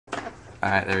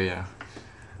Alright, there we go.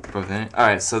 Both in it.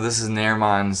 Alright, so this is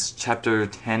Nerimon's chapter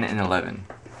 10 and 11.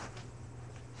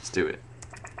 Let's do it.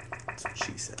 That's what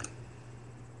she said.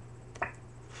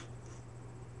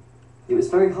 It was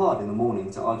very hard in the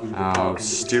morning to argue with the Oh, clerk.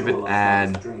 stupid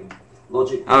ad.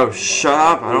 Logic. Oh, shut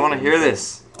up! I don't want to hear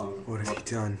this. What have you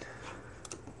done?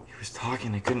 He was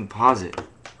talking, I couldn't pause it.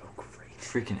 Oh, great.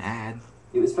 Freaking ad.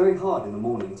 It was very hard in the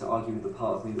morning to argue with the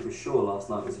part of me that was sure last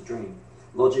night was a dream.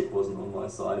 Logic wasn't on my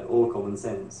side, or common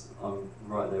sense. I'm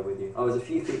right there with you. I was a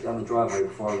few feet down the driveway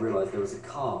before I realised there was a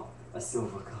car, a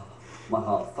silver car. My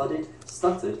heart thudded,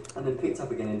 stuttered, and then picked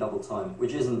up again in double time,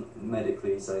 which isn't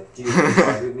medically safe. Do you want to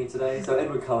drive with me today? So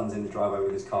Edward Cullen's in the driveway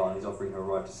with his car and he's offering her a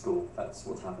ride to school. That's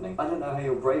what's happening. I don't know how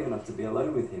you're brave enough to be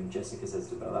alone with him, Jessica says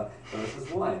to Bella. Bella says,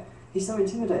 why? He's so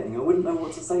intimidating, I wouldn't know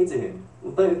what to say to him.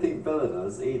 Well, don't think Bella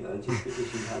does either, just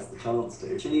because she has the chance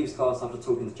to. She leaves class after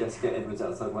talking to Jessica. Edward's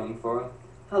outside waiting for her.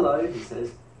 Hello, he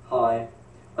says. Hi.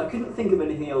 I couldn't think of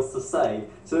anything else to say,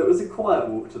 so it was a quiet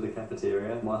walk to the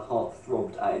cafeteria. My heart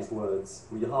throbbed at his words.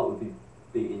 Well, your heart would be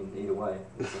beating either way.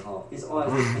 It's a heart. His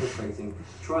eyes were penetrating,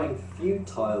 trying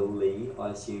futilely, I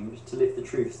assumed, to lift the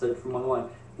truth straight from my mind.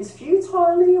 Is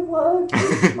futilely a word? I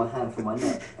lifted my hand from my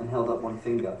neck and held up one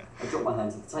finger. I dropped my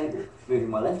hand to the table, moving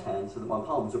my left hand so that my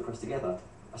palms were pressed together.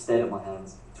 I stared at my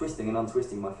hands, twisting and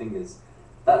untwisting my fingers.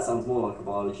 That sounds more like a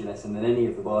biology lesson than any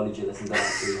of the biology lessons I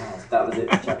actually had. That was it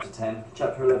for chapter 10.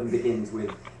 Chapter 11 begins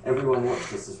with, everyone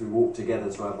watched us as we walked together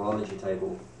to our biology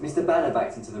table. Mr. Banner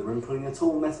backed into the room, pulling a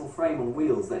tall metal frame on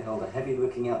wheels that held a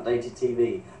heavy-looking outdated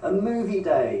TV. A movie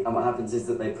day! And what happens is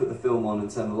that they put the film on and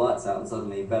turn the lights out, and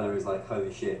suddenly Bella is like,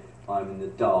 holy shit, I'm in the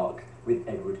dark with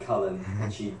Edward Cullen,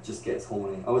 and she just gets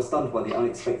horny. I was stunned by the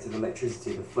unexpected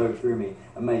electricity that flowed through me,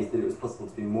 amazed that it was possible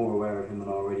to be more aware of him than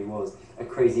I already was. A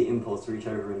crazy impulse to reach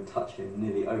over and touch him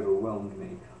nearly overwhelmed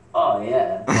me. Oh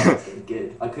yeah, that's getting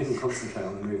good. I couldn't concentrate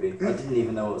on the movie. I didn't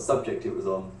even know what subject it was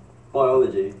on.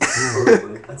 Biology,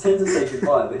 probably. I turned to say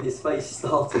goodbye, but his face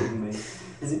startled me.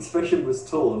 His expression was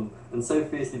torn, and so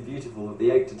fiercely beautiful that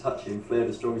the ache to touch him flared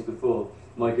as strong as before.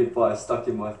 My goodbye stuck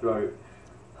in my throat.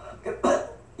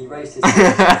 He raised his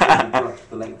hand and brushed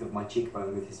the length of my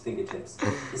cheekbone with his fingertips.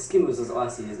 His skin was as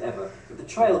icy as ever, but the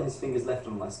trail his fingers left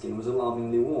on my skin was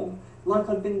alarmingly warm, like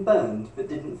I'd been burned but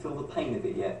didn't feel the pain of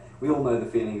it yet. We all know the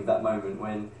feeling of that moment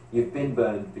when you've been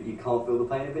burned but you can't feel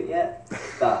the pain of it yet.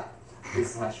 That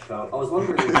is how she felt. I was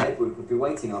wondering if Edward would be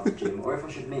waiting after gym or if I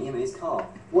should meet him at his car.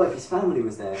 What if his family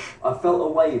was there? I felt a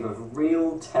wave of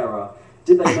real terror.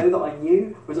 Did they know that I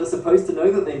knew? Was I supposed to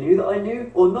know that they knew that I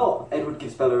knew, or not? Edward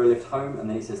gives Bella a lift home, and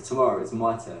then he says, tomorrow it's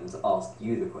my turn to ask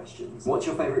you the questions. What's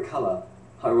your favourite colour?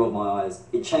 I rolled my eyes.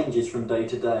 It changes from day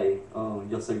to day. Oh,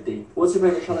 you're so deep. What's your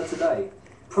favourite colour today?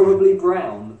 Probably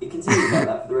brown. It continued like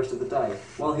that for the rest of the day.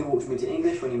 While he walked me to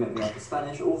English, when he met me after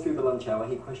Spanish, all through the lunch hour,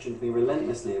 he questioned me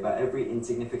relentlessly about every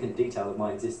insignificant detail of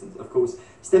my existence. Of course,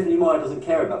 Stephanie Meyer doesn't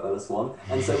care about Bella Swan,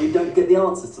 and so we don't get the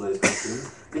answers to those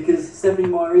questions, because Stephanie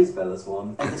Meyer is Bella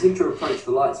Swan. As the teacher approached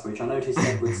the light switch, I noticed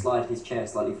Edward slide his chair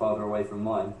slightly farther away from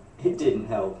mine. It didn't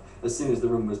help. As soon as the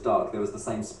room was dark, there was the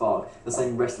same spark, the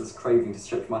same restless craving to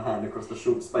stretch my hand across the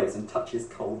short space and touch his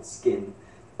cold skin.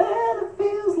 Bella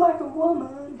feels like a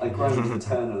woman. I groaned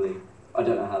internally. I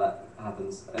don't know how that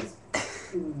happens.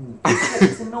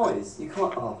 It's a noise. You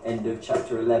can't. Oh, end of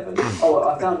chapter 11. Oh,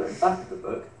 I found at the back of the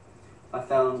book, I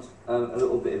found a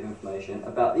little bit of information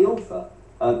about the author.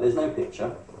 There's no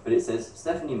picture, but it says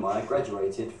Stephanie Meyer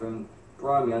graduated from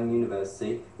Brigham Young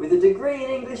University with a degree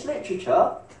in English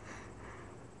literature.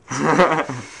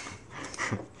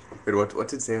 Wait,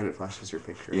 what's it say when it flashes your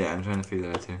picture? Yeah, I'm trying to figure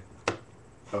that out too.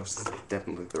 Oh, it's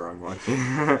definitely the wrong one.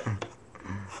 Here.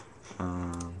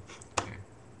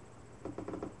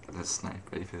 That's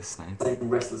snipe. Ready for the snipe? Same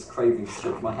restless craving to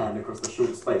stretch my hand across the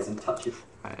short space and touch it.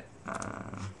 Alright,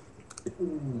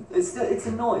 It's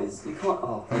a noise. You can't.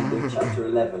 Oh, end of chapter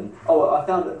 11. Oh, I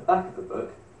found at the back of the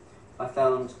book, I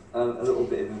found a little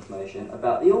bit of information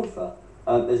about the author.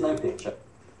 There's no picture.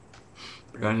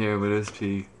 Around here, widow's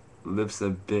peak, lips a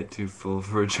bit too full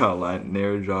for a jawline,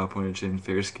 narrow jaw, pointed chin,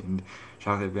 fair-skinned,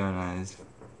 chocolate brown eyes.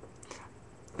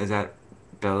 Is that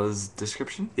Bella's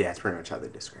description? Yeah, it's pretty much how they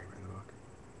describe her in the book.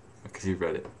 Because you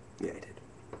read it. Yeah, I did.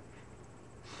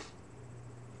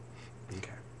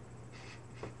 Okay.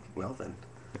 Well then.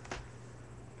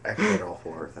 I read all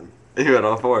four of them. You read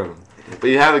all four of them.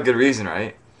 But you have a good reason,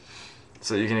 right?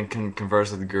 So you can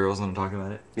converse with the girls when I'm talking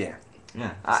about it? Yeah.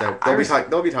 Yeah. So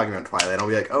they'll be talking about Twilight. I'll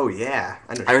be like, oh yeah.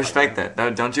 I respect that.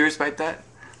 Don't you respect that?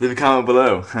 Leave a comment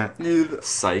below.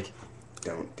 Psych.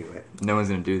 Don't do it. No one's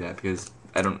gonna do that because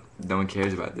no one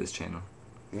cares about this channel.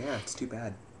 Yeah, it's too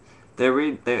bad. They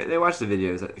watch the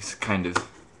videos, kind of.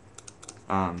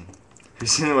 Have you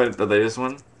seen the latest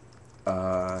one?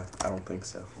 I don't think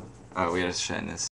so. Oh, we gotta shine this.